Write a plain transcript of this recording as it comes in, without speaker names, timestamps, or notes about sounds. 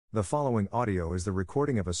The following audio is the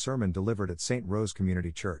recording of a sermon delivered at St. Rose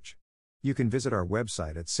Community Church. You can visit our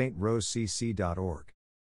website at strosecc.org.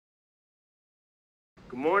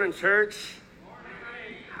 Good morning, church.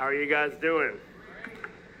 How are you guys doing?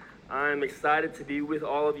 I'm excited to be with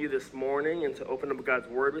all of you this morning and to open up God's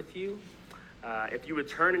Word with you. If you would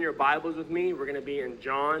turn in your Bibles with me, we're going to be in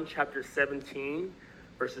John chapter 17,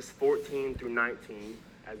 verses 14 through 19,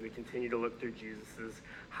 as we continue to look through Jesus'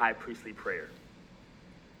 high priestly prayer.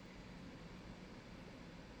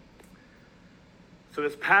 So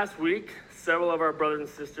this past week, several of our brothers and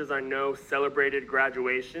sisters I know celebrated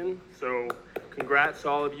graduation. So congrats to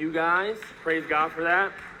all of you guys. Praise God for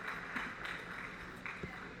that.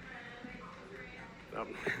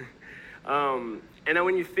 And then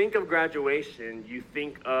when you think of graduation, you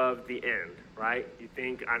think of the end, right? You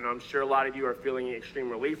think, I'm sure a lot of you are feeling extreme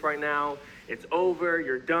relief right now. It's over,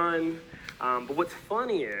 you're done. But what's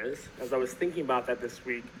funny is, as I was thinking about that this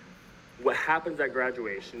week, what happens at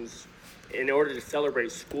graduations, in order to celebrate,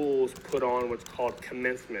 schools put on what's called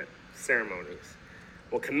commencement ceremonies.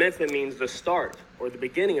 Well, commencement means the start or the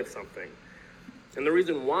beginning of something. And the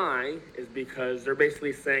reason why is because they're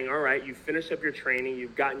basically saying, all right, you finished up your training,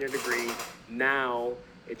 you've gotten your degree, now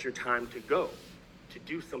it's your time to go, to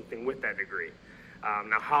do something with that degree.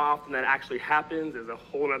 Now, how often that actually happens is a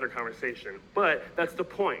whole other conversation. But that's the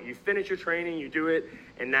point. You finish your training, you do it,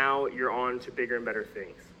 and now you're on to bigger and better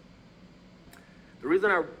things. The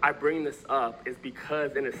reason I bring this up is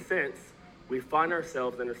because, in a sense, we find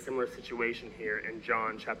ourselves in a similar situation here in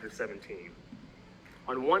John chapter 17.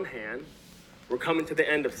 On one hand, we're coming to the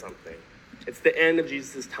end of something. It's the end of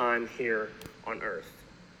Jesus' time here on earth.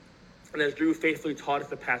 And as Drew faithfully taught us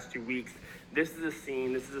the past 2 weeks, this is a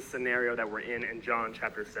scene, this is a scenario that we're in John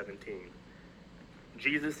chapter 17.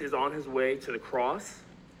 Jesus is on his way to the cross.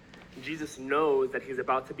 Jesus knows that he's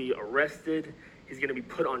about to be arrested. He's going to be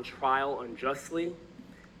put on trial unjustly.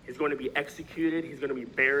 He's going to be executed. He's going to be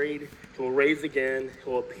buried. He will rise again. He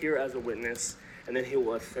will appear as a witness, and then he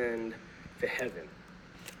will ascend to heaven.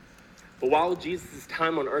 But while Jesus'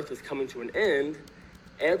 time on earth is coming to an end,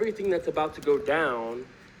 everything that's about to go down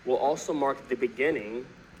will also mark the beginning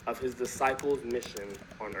of his disciples' mission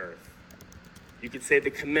on earth. You could say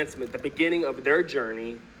the commencement, the beginning of their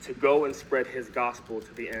journey to go and spread his gospel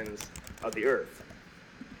to the ends of the earth.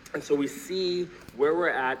 And so we see where we're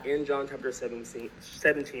at in John chapter 17.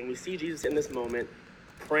 We see Jesus in this moment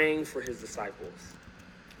praying for his disciples.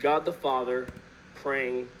 God the Father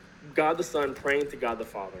praying, God the Son praying to God the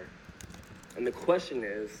Father. And the question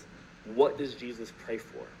is, what does Jesus pray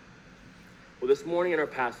for? Well, this morning in our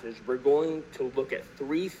passage, we're going to look at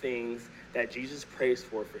 3 things that Jesus prays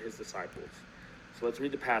for his disciples. So let's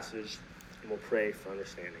read the passage and we'll pray for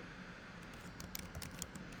understanding.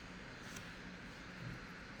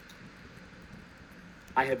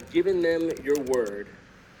 I have given them your word,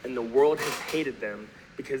 and the world has hated them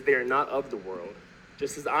because they are not of the world,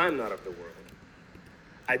 just as I am not of the world.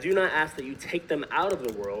 I do not ask that you take them out of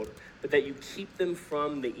the world, but that you keep them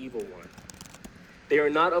from the evil one. They are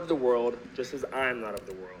not of the world, just as I am not of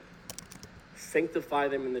the world. Sanctify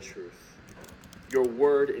them in the truth. Your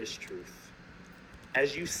word is truth.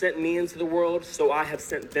 As you sent me into the world, so I have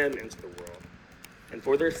sent them into the world. And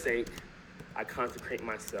for their sake, I consecrate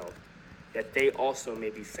myself, that they also may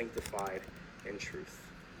be sanctified in truth.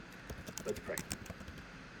 Let's pray.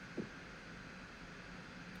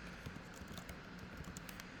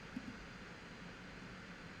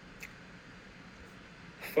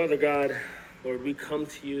 Father God, Lord, we come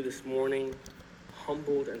to you this morning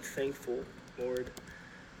humbled and thankful, Lord.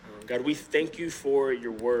 God, we thank you for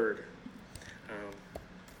your word.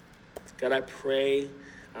 God, I pray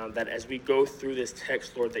that as we go through this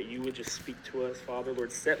text, Lord, that you would just speak to us, Father.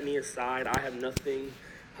 Lord, set me aside. I have nothing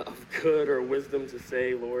of good or wisdom to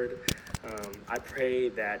say, Lord. I pray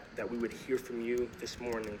that we would hear from you this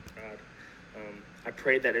morning, God. I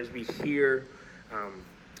pray that as we hear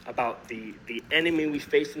about the enemy we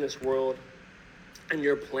face in this world and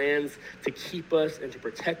your plans to keep us and to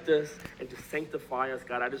protect us and to sanctify us,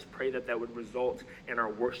 God, I just pray that would result in our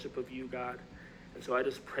worship of you, God. And so I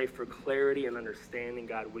just pray for clarity and understanding,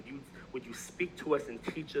 God. Would you speak to us and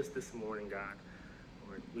teach us this morning, God?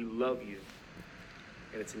 Lord, we love you.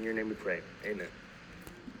 And it's in your name we pray. Amen.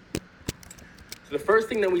 So the first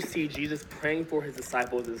thing that we see Jesus praying for his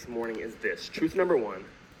disciples this morning is this. Truth number 1,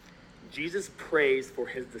 Jesus prays for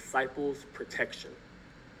his disciples' protection.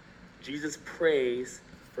 Jesus prays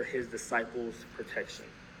for his disciples' protection.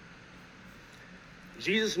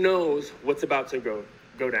 Jesus knows what's about to go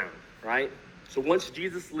down, right? So once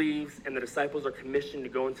Jesus leaves and the disciples are commissioned to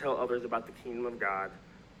go and tell others about the kingdom of God,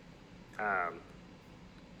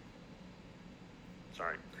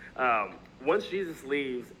 Once Jesus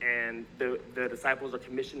leaves and the disciples are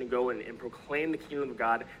commissioned to go and proclaim the kingdom of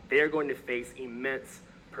God, they are going to face immense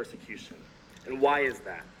persecution. And why is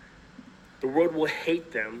that? The world will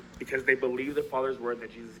hate them because they believe the Father's word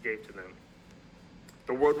that Jesus gave to them.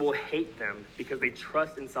 The world will hate them because they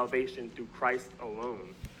trust in salvation through Christ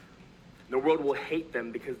alone. The world will hate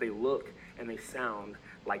them because they look and they sound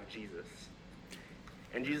like Jesus.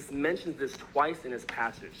 And Jesus mentions this twice in his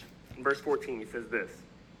passage. In verse 14, he says this,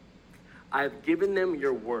 I have given them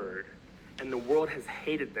your word, and the world has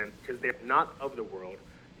hated them because they are not of the world,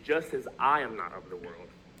 just as I am not of the world.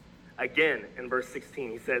 Again, in verse 16,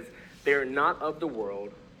 he says, they are not of the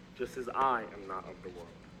world, just as I am not of the world.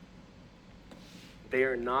 They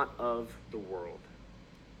are not of the world.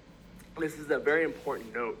 This is a very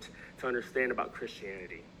important note to understand about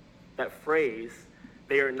Christianity. That phrase,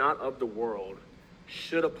 they are not of the world,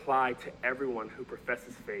 should apply to everyone who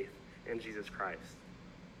professes faith in Jesus Christ.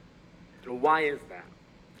 And why is that?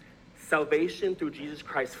 Salvation through Jesus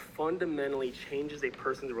Christ fundamentally changes a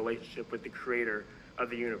person's relationship with the creator of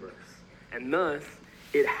the universe. And thus,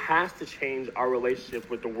 it has to change our relationship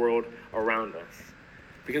with the world around us.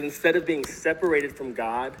 Because instead of being separated from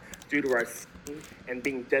God due to our sin and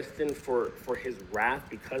being destined for his wrath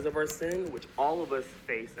because of our sin, which all of us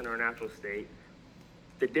face in our natural state,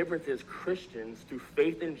 the difference is Christians, through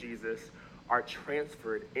faith in Jesus, are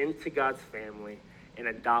transferred into God's family and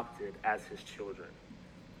adopted as his children.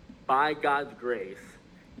 By God's grace,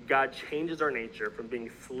 God changes our nature from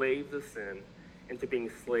being slaves of sin into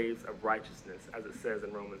being slaves of righteousness, as it says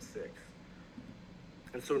in Romans 6.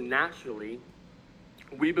 And so naturally,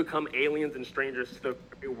 we become aliens and strangers to the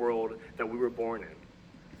very world that we were born in.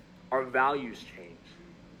 Our values change.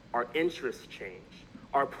 Our interests change.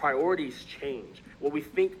 Our priorities change. What we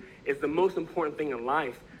think is the most important thing in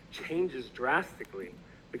life changes drastically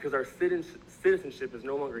because our citizenship is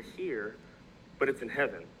no longer here, but it's in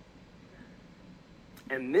heaven.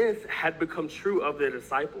 And this had become true of the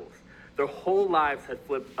disciples. Their whole lives had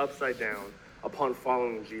flipped upside down upon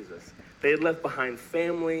following Jesus. They had left behind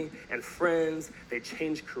family and friends. They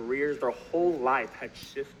changed careers. Their whole life had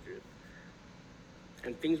shifted.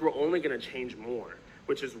 And things were only going to change more,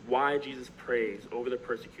 which is why Jesus prays over the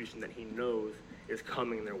persecution that he knows is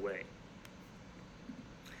coming their way.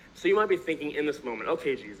 So you might be thinking in this moment,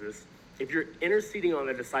 okay, Jesus, if you're interceding on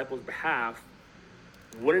the disciples' behalf,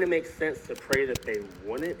 wouldn't it make sense to pray that they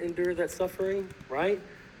wouldn't endure that suffering, right?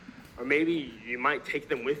 Or maybe you might take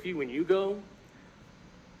them with you when you go.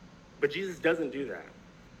 But Jesus doesn't do that.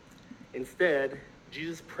 Instead,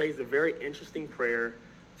 Jesus prays a very interesting prayer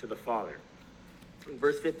to the Father. In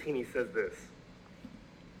verse 15, he says this,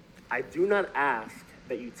 I do not ask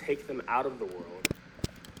that you take them out of the world,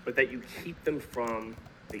 but that you keep them from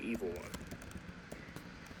the evil one.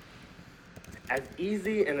 As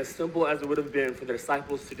easy and as simple as it would have been for the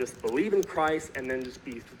disciples to just believe in Christ and then just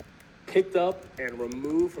be picked up and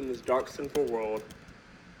removed from this dark, sinful world,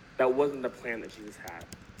 that wasn't the plan that Jesus had.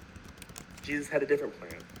 Jesus had a different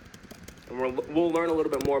plan. And we'll learn a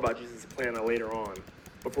little bit more about Jesus' plan later on.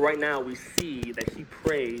 But for right now, we see that he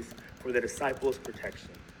prays for the disciples'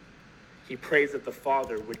 protection. He prays that the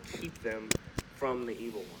Father would keep them from the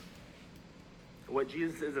evil one. And what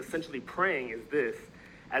Jesus is essentially praying is this: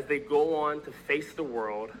 as they go on to face the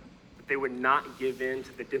world, that they would not give in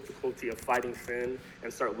to the difficulty of fighting sin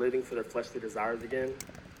and start living for their fleshly desires again.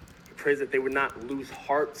 He prays that they would not lose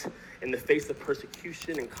heart in the face of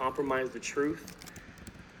persecution and compromise the truth.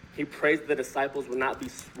 He prays that the disciples would not be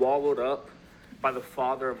swallowed up by the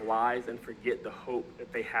father of lies and forget the hope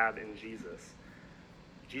that they have in Jesus.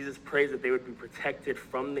 Jesus prays that they would be protected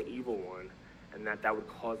from the evil one and that would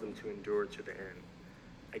cause them to endure to the end.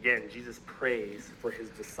 Again, Jesus prays for his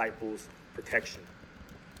disciples' protection.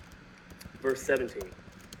 Verse 17.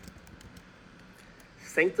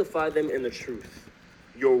 Sanctify them in the truth.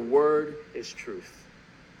 Your word is truth.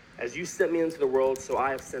 As you sent me into the world, so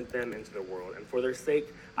I have sent them into the world. And for their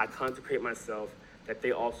sake, I consecrate myself, that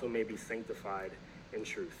they also may be sanctified in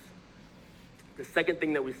truth. The second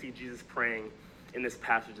thing that we see Jesus praying in this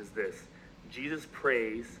passage is this: Jesus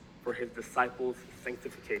prays for his disciples'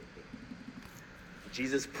 sanctification.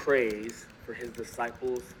 Jesus prays for his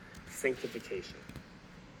disciples' sanctification.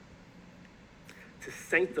 To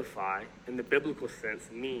sanctify, in the biblical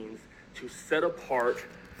sense, means to set apart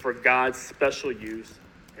for God's special use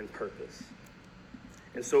and purpose.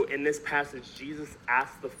 And so in this passage, Jesus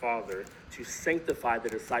asks the Father to sanctify the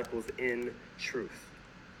disciples in truth.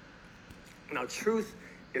 Now, truth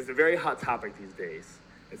is a very hot topic these days.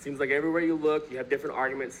 It seems like everywhere you look, you have different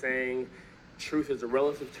arguments saying truth is a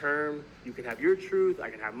relative term. You can have your truth, I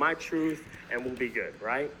can have my truth, and we'll be good,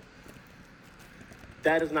 right?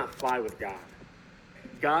 That does not fly with God.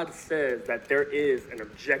 God says that there is an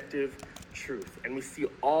objective truth, and we see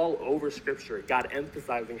all over Scripture God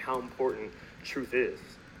emphasizing how important truth is.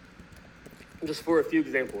 Just for a few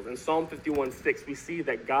examples, in Psalm 51:6, we see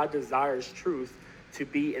that God desires truth to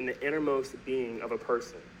be in the innermost being of a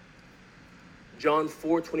person. John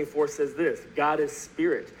 4:24 says this, God is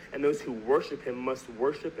spirit, and those who worship him must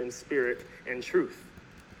worship in spirit and truth.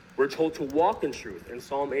 We're told to walk in truth in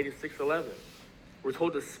Psalm 86:11. We're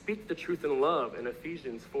told to speak the truth in love in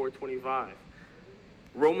Ephesians 4:25.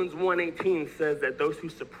 Romans 1:18 says that those who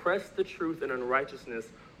suppress the truth in unrighteousness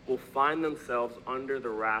will find themselves under the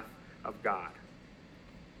wrath of God.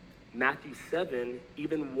 Matthew 7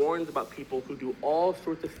 even warns about people who do all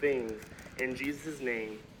sorts of things in Jesus'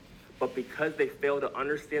 name, but because they fail to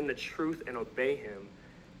understand the truth and obey him,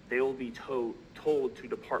 they will be told to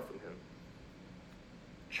depart from him.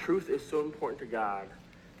 Truth is so important to God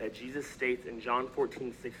that Jesus states in John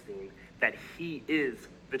 14:16 that he is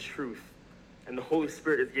the truth, and the Holy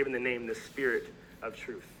Spirit is given the name the Spirit of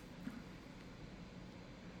Truth.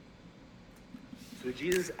 So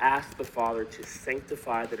Jesus asked the Father to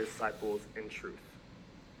sanctify the disciples in truth.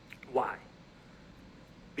 Why?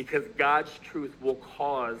 Because God's truth will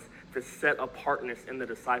cause the set apartness in the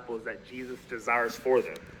disciples that Jesus desires for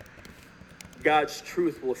them. God's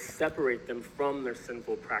truth will separate them from their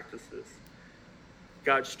sinful practices.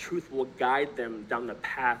 God's truth will guide them down the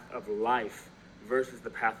path of life versus the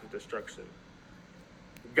path of destruction.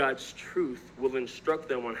 God's truth will instruct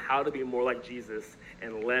them on how to be more like Jesus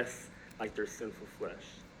and less like their sinful flesh.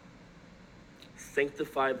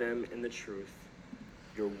 Sanctify them in the truth.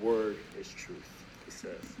 Your word is truth, he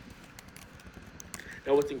says.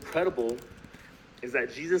 Now, what's incredible is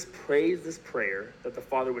that Jesus prays this prayer that the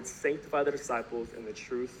Father would sanctify the disciples in the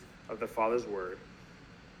truth of the Father's word.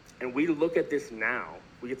 And we look at this now.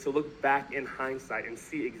 We get to look back in hindsight and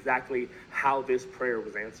see exactly how this prayer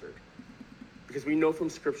was answered. Because we know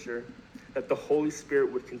from Scripture that the Holy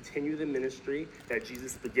Spirit would continue the ministry that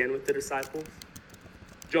Jesus began with the disciples.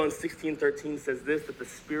 John 16:13 says this, that the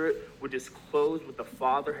Spirit would disclose what the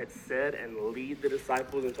Father had said and lead the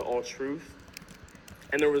disciples into all truth.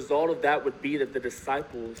 And the result of that would be that the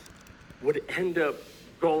disciples would end up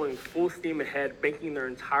going full steam ahead, banking their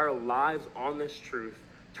entire lives on this truth,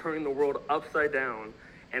 turning the world upside down,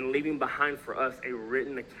 and leaving behind for us a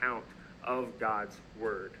written account of God's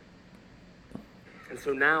word. And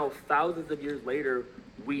so now, thousands of years later,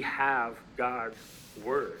 we have God's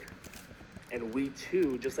word. And we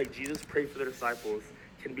too, just like Jesus prayed for the disciples,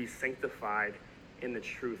 can be sanctified in the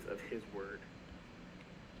truth of his word.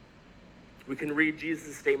 We can read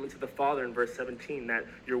Jesus' statement to the Father in verse 17 that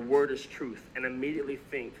your word is truth, and immediately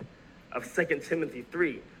think of 2 Timothy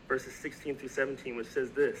 3, verses 16 through 17, which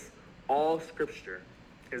says this, all scripture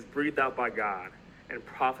is breathed out by God and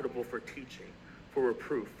profitable for teaching, for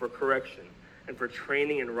reproof, for correction, and for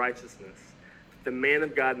training in righteousness, that the man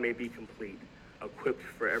of God may be complete, equipped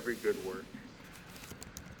for every good work.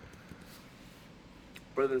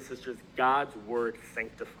 Brothers and sisters, God's word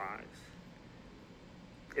sanctifies.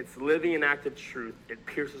 It's living and active truth. It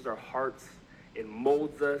pierces our hearts. It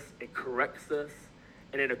molds us. It corrects us.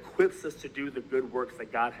 And it equips us to do the good works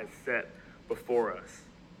that God has set before us.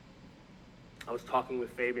 I was talking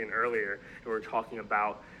with Fabian earlier, and we were talking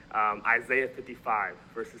about Isaiah 55,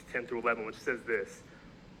 verses 10 through 11, which says this,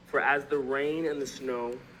 for as the rain and the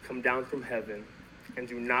snow come down from heaven and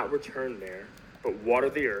do not return there, but water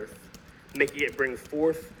the earth, making it bring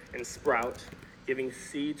forth and sprout, giving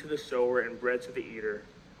seed to the sower and bread to the eater,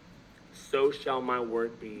 so shall my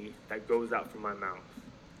word be that goes out from my mouth.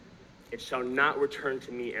 It shall not return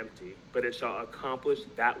to me empty, but it shall accomplish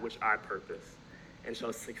that which I purpose, and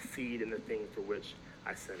shall succeed in the thing for which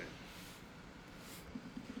I sent it.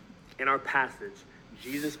 In our passage,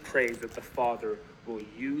 Jesus prays that the Father will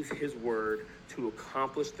use his word to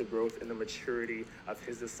accomplish the growth and the maturity of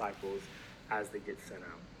his disciples as they get sent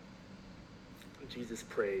out. Jesus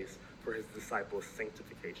prays for his disciples'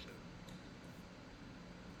 sanctification.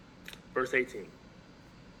 Verse 18.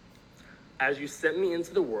 As you sent me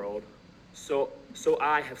into the world, so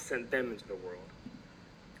I have sent them into the world.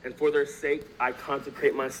 And for their sake I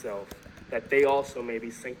consecrate myself, that they also may be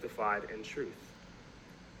sanctified in truth.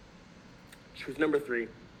 Truth number 3,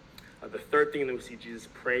 the third thing that we see Jesus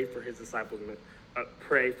pray for his disciples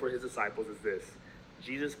is this.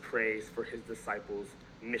 Jesus prays for his disciples'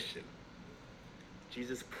 mission.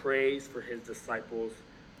 Jesus prays for his disciples'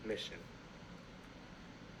 mission.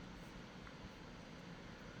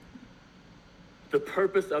 The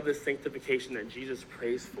purpose of this sanctification that Jesus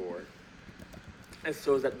prays for is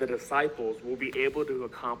so that the disciples will be able to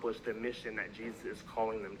accomplish the mission that Jesus is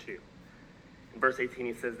calling them to. In verse 18,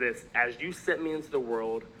 he says this, "As you sent me into the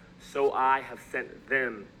world, so I have sent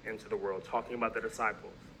them into the world," talking about the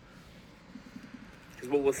disciples. Because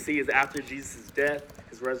what we'll see is after Jesus' death,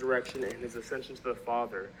 his resurrection, and his ascension to the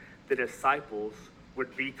Father, the disciples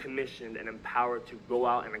would be commissioned and empowered to go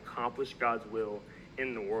out and accomplish God's will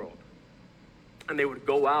in the world. And they would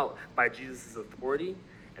go out by Jesus' authority,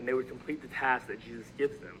 and they would complete the task that Jesus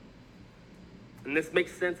gives them. And this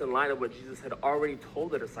makes sense in light of what Jesus had already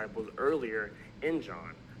told the disciples earlier in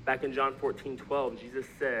John. Back in John 14:12, Jesus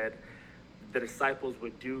said the disciples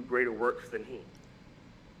would do greater works than he.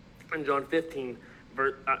 In John 15,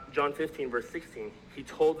 verse 16, he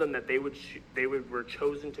told them that they were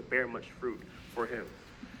chosen to bear much fruit for him.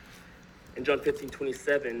 In John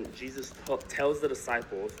 15:27, Jesus tells the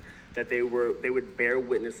disciples that they would bear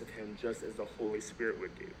witness of him just as the Holy Spirit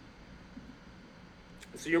would do.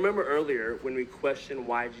 So you remember earlier when we questioned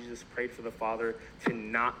why Jesus prayed for the Father to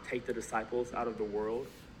not take the disciples out of the world,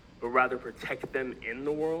 but rather protect them in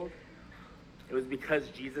the world? It was because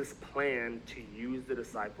Jesus planned to use the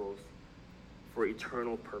disciples for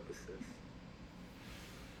eternal purposes.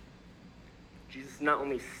 Jesus not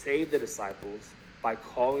only saved the disciples by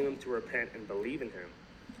calling them to repent and believe in him,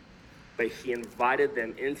 but he invited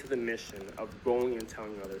them into the mission of going and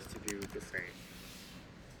telling others to do the same.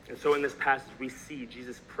 And so in this passage, we see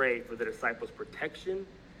Jesus pray for the disciples' protection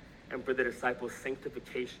and for the disciples'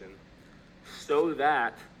 sanctification so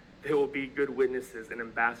that they will be good witnesses and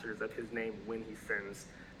ambassadors of his name when he sends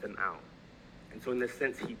them out. And so in this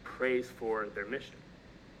sense, he prays for their mission.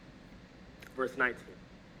 Verse 19.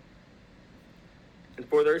 "And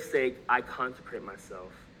for their sake, I consecrate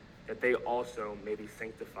myself, that they also may be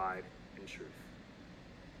sanctified in truth."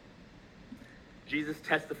 Jesus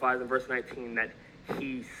testifies in verse 19 that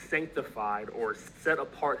he sanctified or set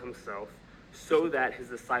apart himself so that his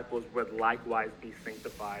disciples would likewise be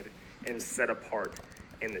sanctified and set apart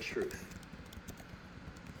in the truth.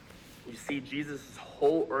 You see, Jesus'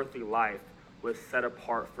 whole earthly life was set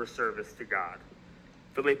apart for service to God.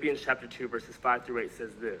 Philippians chapter 2, verses 5-8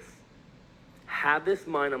 says this, "Have this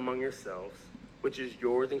mind among yourselves, which is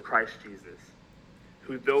yours in Christ Jesus,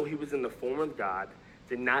 who though he was in the form of God,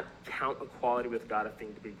 did not count equality with God a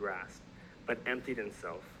thing to be grasped, but emptied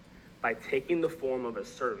himself by taking the form of a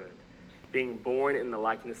servant, being born in the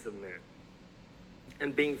likeness of men.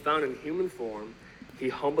 And being found in human form, he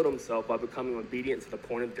humbled himself by becoming obedient to the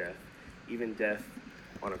point of death, even death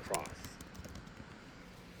on a cross."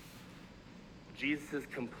 Jesus'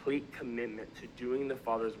 complete commitment to doing the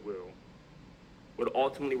Father's will would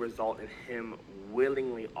ultimately result in him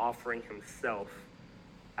willingly offering himself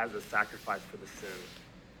as a sacrifice for the sin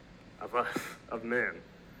of us, of men.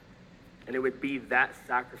 And it would be that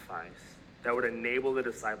sacrifice that would enable the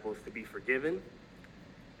disciples to be forgiven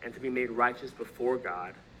and to be made righteous before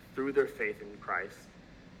God through their faith in Christ.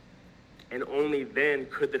 And only then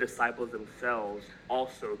could the disciples themselves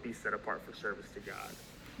also be set apart for service to God.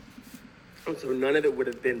 And so none of it would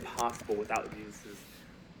have been possible without Jesus'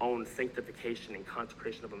 own sanctification and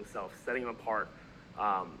consecration of himself, setting him apart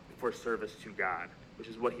for service to God, which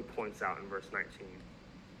is what he points out in verse 19.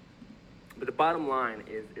 But the bottom line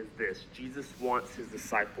is this: Jesus wants his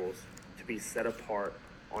disciples to be set apart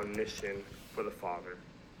on mission for the Father,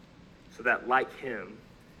 so that like him,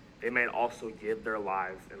 they may also give their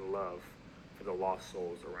lives in love for the lost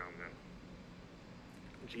souls around them.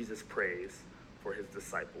 Jesus prays for his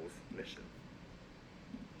disciples' mission.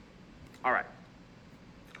 All right.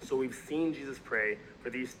 So we've seen Jesus pray for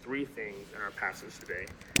these three things in our passage today.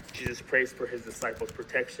 Jesus prays for his disciples'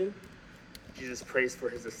 protection. Jesus prays for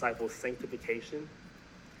his disciples' sanctification.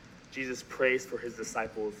 Jesus prays for his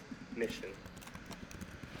disciples' mission.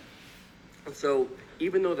 And so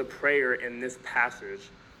even though the prayer in this passage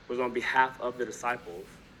was on behalf of the disciples,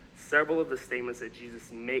 several of the statements that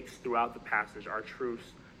Jesus makes throughout the passage are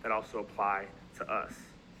truths that also apply to us.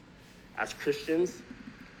 As Christians,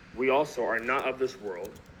 we also are not of this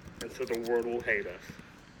world, and so the world will hate us.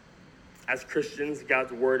 As Christians,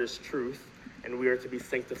 God's word is truth, and we are to be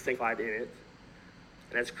sanctified in it.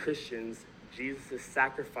 And as Christians, Jesus'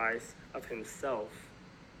 sacrifice of himself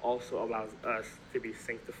also allows us to be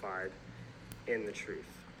sanctified in the truth.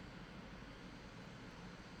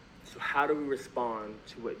 So how do we respond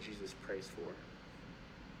to what Jesus prays for?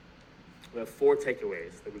 We have 4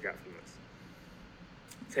 takeaways that we got from this.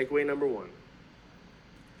 Takeaway number 1,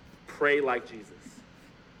 pray like Jesus.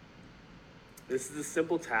 This is a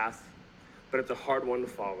simple task, but it's a hard one to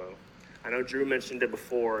follow. I know Drew mentioned it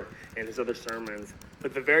before in his other sermons,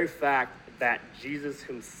 but the very fact that Jesus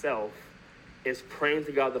himself is praying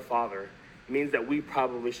to God the Father means that we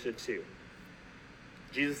probably should too.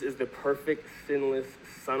 Jesus is the perfect, sinless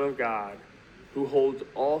Son of God who holds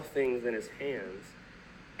all things in his hands,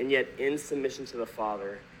 and yet in submission to the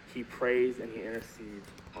Father, he prays and he intercedes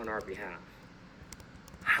on our behalf.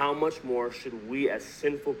 How much more should we as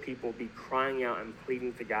sinful people be crying out and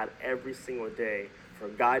pleading to God every single day for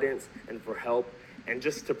guidance and for help and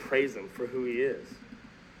just to praise him for who he is?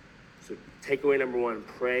 So takeaway number one,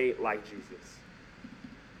 pray like Jesus.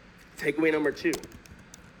 Takeaway number two,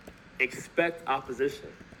 expect opposition.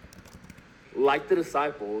 Like the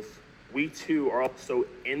disciples, we too are also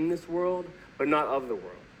in this world, but not of the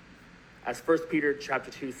world. As 1 Peter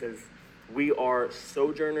chapter 2 says, we are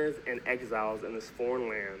sojourners and exiles in this foreign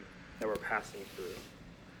land that we're passing through.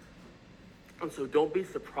 And so don't be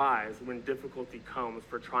surprised when difficulty comes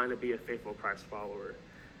for trying to be a faithful Christ follower.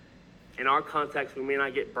 In our context, we may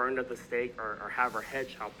not get burned at the stake or have our head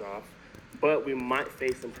chopped off, but we might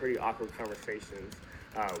face some pretty awkward conversations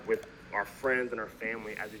with our friends and our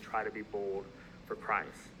family as we try to be bold for Christ.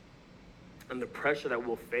 And the pressure that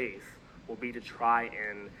we'll face will be to try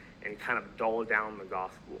and kind of dull down the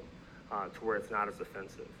gospel to where it's not as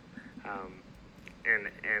offensive.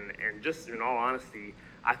 And just in all honesty,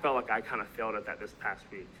 I felt like I kind of failed at that this past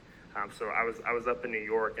week. So I was up in New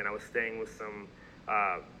York, and I was staying with some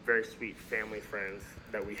very sweet family friends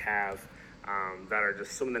that we have that are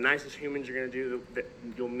just some of the nicest humans you're going to do that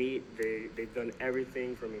you'll meet. They've done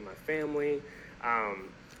everything for me and my family,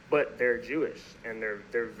 but they're Jewish, and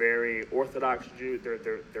they're very Orthodox Jew.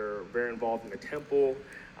 They're very involved in the temple,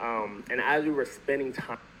 and as we were spending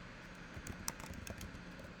time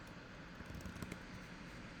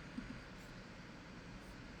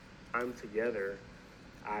together,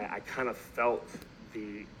 I kind of felt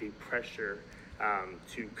the pressure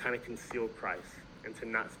to kind of conceal Christ and to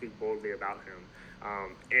not speak boldly about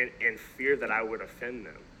him, and fear that I would offend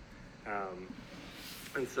them.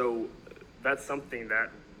 And so that's something that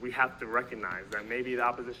we have to recognize, that maybe the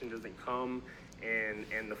opposition doesn't come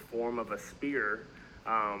in the form of a spear,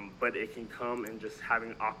 but it can come in just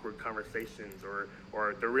having awkward conversations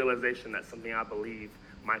or the realization that something I believe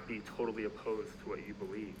might be totally opposed to what you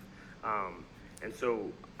believe. And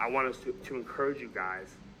so I want us to encourage you guys,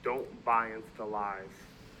 don't buy into the lies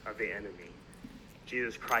of the enemy.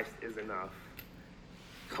 Jesus Christ is enough,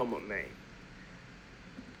 come what may.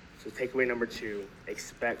 So takeaway number two,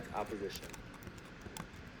 expect opposition.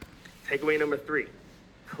 Takeaway number three,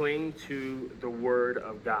 cling to the Word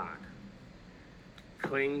of God.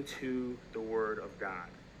 Cling to the Word of God.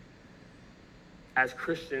 As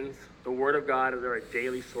Christians, the Word of God is our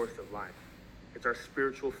daily source of life. It's our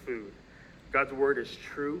spiritual food. God's Word is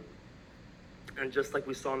true. And just like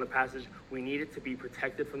we saw in the passage, we need it to be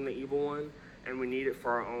protected from the evil one, and we need it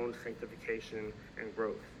for our own sanctification and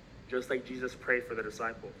growth, just like Jesus prayed for the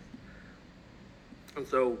disciples. And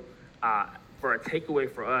so for a takeaway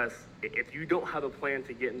for us, if you don't have a plan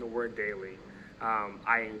to get in the Word daily,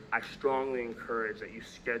 I strongly encourage that you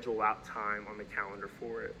schedule out time on the calendar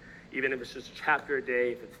for it. Even if it's just a chapter a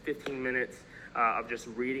day, if it's 15 minutes of just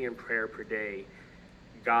reading and prayer per day,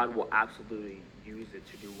 God will absolutely use it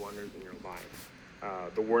to do wonders in your life.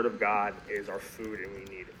 The Word of God is our food, and we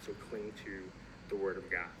need it, so cling to the Word of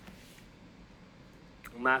God.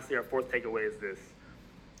 And lastly, our fourth takeaway is this: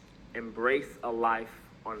 embrace a life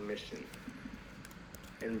on mission.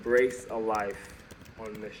 Embrace a life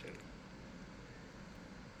on mission.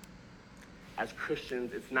 As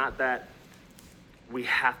Christians, it's not that we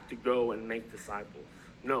have to go and make disciples.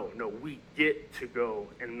 No, we get to go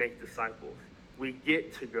and make disciples. We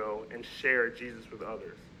get to go and share Jesus with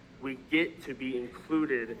others. We get to be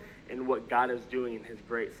included in what God is doing in his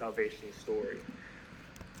great salvation story.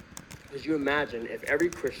 Could you imagine if every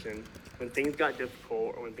Christian, when things got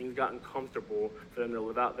difficult or when things got uncomfortable for them to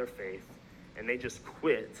live out their faith, and they just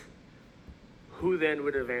quit, who then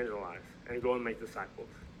would evangelize and go and make disciples?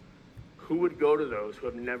 Who would go to those who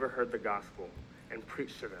have never heard the gospel and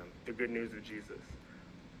preach to them the good news of Jesus?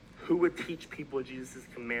 Who would teach people Jesus'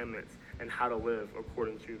 commandments and how to live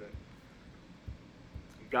according to them?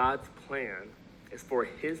 God's plan is for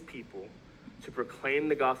his people to proclaim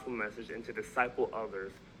the gospel message and to disciple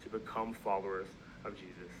others to become followers of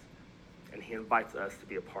Jesus. And he invites us to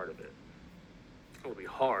be a part of it. It will be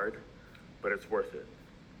hard, but it's worth it.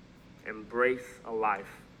 Embrace a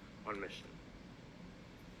life on mission.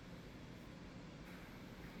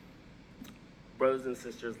 Brothers and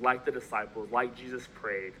sisters, like the disciples, like Jesus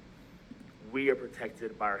prayed, we are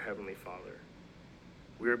protected by our Heavenly Father.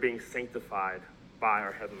 We are being sanctified by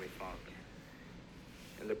our Heavenly Father.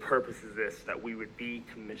 And the purpose is this, that we would be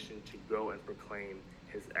commissioned to go and proclaim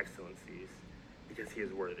his excellencies because he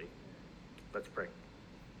is worthy. Let's pray.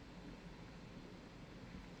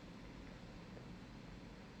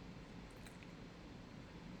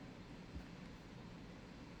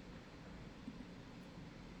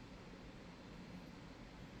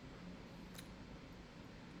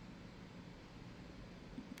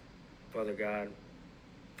 Father God,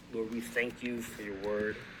 Lord, we thank you for your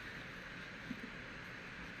word.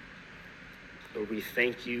 Lord, we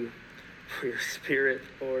thank you for your spirit,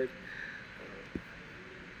 Lord.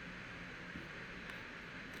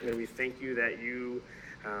 Lord, we thank you that you,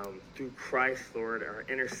 through Christ, Lord, are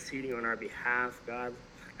interceding on our behalf, God,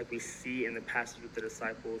 like we see in the passage with the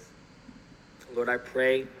disciples. Lord, I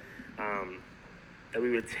pray that we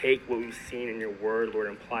would take what we've seen in your word, Lord,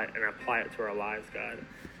 and apply it to our lives, God.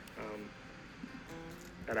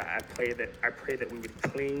 God, I pray that we would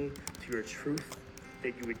cling to your truth,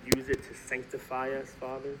 that you would use it to sanctify us,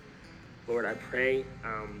 Father. Lord, I pray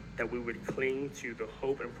that we would cling to the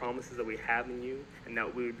hope and promises that we have in you, and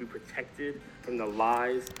that we would be protected from the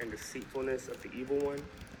lies and deceitfulness of the evil one.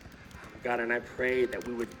 God, and I pray that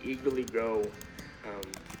we would eagerly go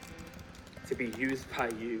to be used by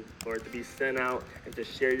you, Lord, to be sent out and to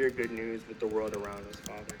share your good news with the world around us,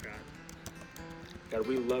 Father God. God,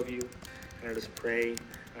 we love you, and I just pray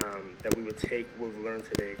that we would take what we've learned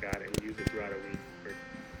today, God, and use it throughout our week. Lord,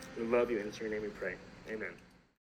 we love you, and in your name we pray. Amen.